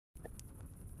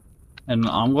And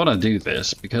I'm gonna do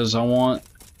this because I want,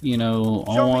 you know,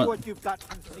 I Show me want... what you've got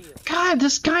concealed. God,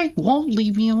 this guy won't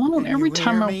leave me alone Do every you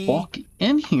time hear I me? walk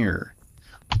in here.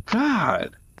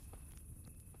 God.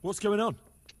 What's going on?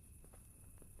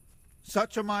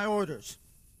 Such are my orders.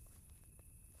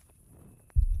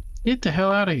 Get the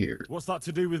hell out of here. What's that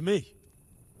to do with me?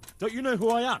 Don't you know who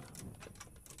I am?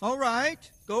 All right,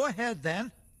 go ahead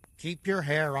then. Keep your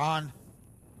hair on.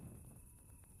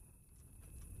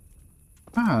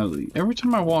 God, every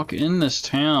time I walk in this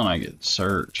town, I get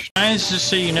searched. Guys, just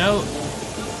so you know,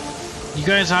 you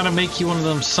guys ought to make you one of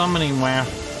them summoning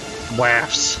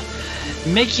wafts.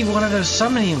 Make you one of those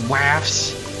summoning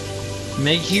wafts.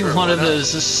 Make you one of those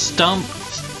stump...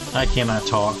 I cannot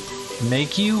talk.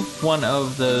 Make you one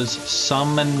of those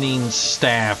summoning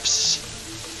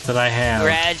staffs that I have.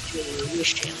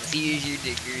 Congratulations, use your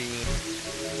degree.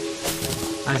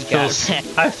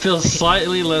 I feel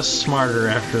slightly less smarter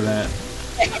after that.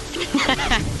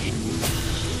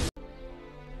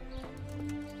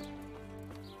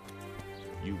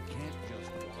 You can't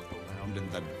just walk around in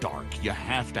the dark. You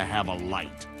have to have a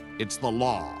light. It's the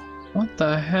law. What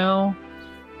the hell?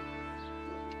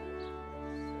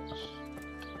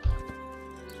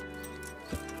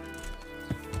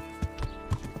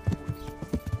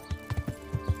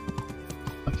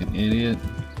 Fucking idiot.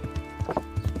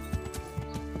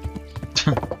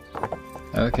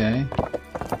 Okay.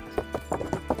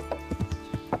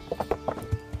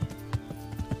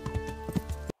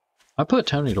 I put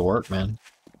Tony to work, man.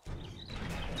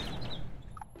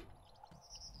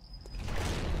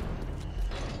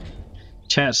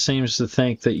 Chat seems to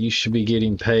think that you should be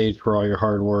getting paid for all your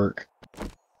hard work.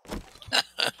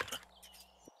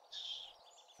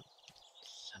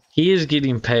 He is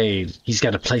getting paid. He's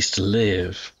got a place to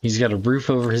live. He's got a roof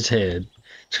over his head.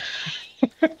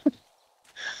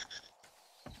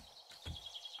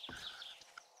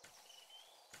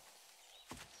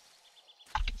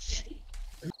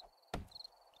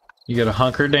 You gotta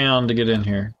hunker down to get in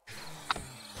here.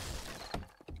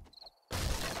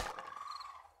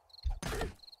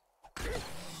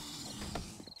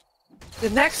 The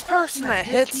next person that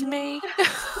hits me.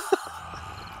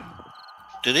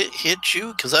 Did it hit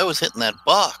you? Because I was hitting that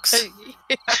box.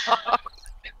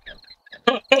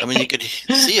 I mean, you could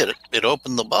see it. It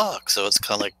opened the box, so it's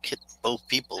kind of like hitting both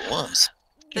people at once.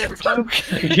 You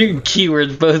can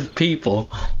keyword both people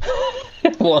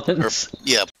once. Or,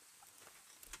 yeah.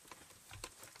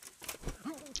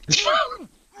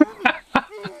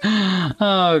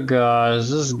 Oh gosh,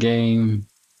 this game.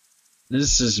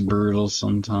 This is brutal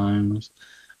sometimes.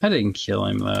 I didn't kill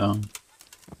him though.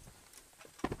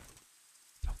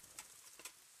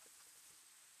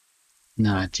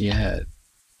 Not yet.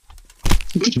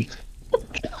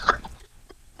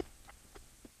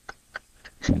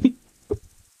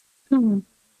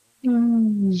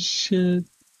 Oh shit.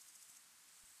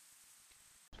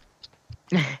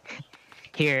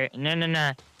 Here,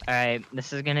 no. Alright,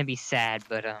 this is gonna be sad,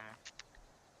 but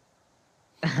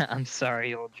I'm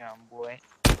sorry, old John boy.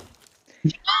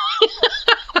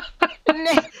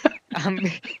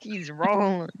 He's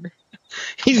rolling.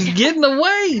 He's getting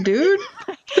away, dude.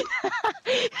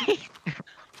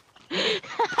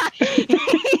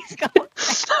 He's going.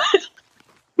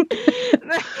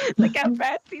 Look how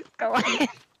fast he's going.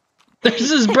 There's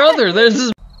his brother. There's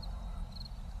his.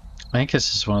 I think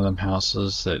this is one of them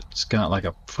houses that's got like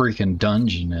a freaking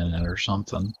dungeon in it or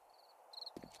something.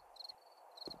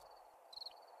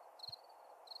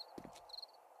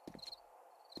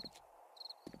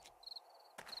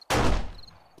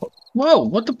 Whoa,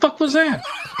 what the fuck was that?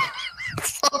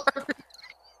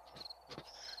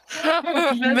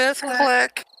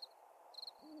 Misclick.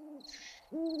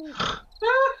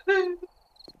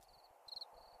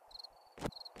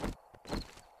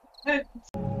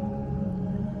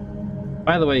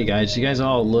 By the way, you guys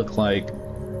all look like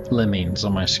lemmings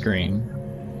on my screen.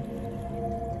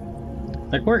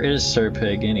 Like, where is Sir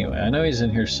Pig anyway? I know he's in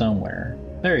here somewhere.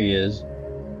 There he is.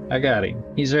 I got him.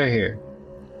 He's right here.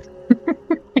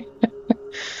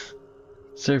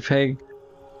 Sir Pig,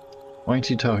 why aren't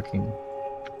you talking?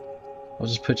 I'll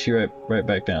just put you right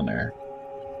back down there.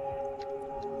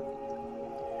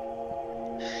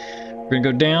 We're gonna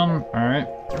go down. All right.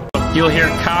 You'll hear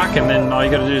cock, and then all you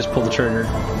gotta do is pull the trigger.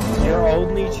 Your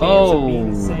only chance of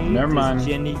being saved never mind. is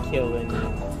Jenny killing you.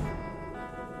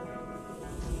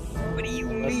 What do you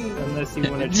mean? Unless you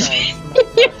want to try.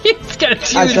 He's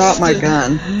got I dropped my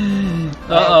gun.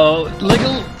 Uh-oh. Look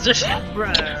at...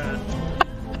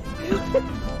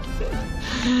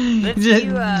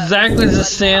 Zach was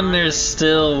just standing there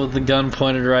still with the gun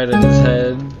pointed right at his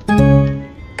head.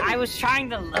 I was trying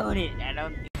to load it. I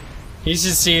don't. You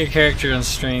should see your character on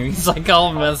stream. He's like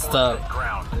all messed up.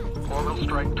 Ground. Orbital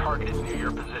strike targeted near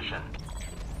your position.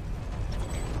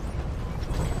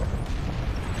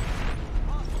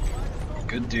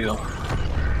 Good deal.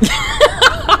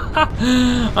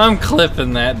 I'm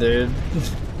clipping that, dude.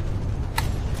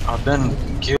 I've been.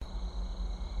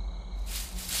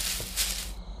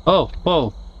 Oh,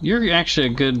 whoa. You're actually a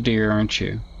good deer, aren't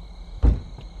you?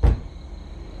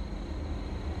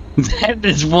 That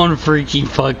is one freaky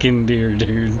fucking deer,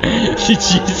 dude. Did you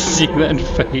see that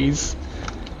face?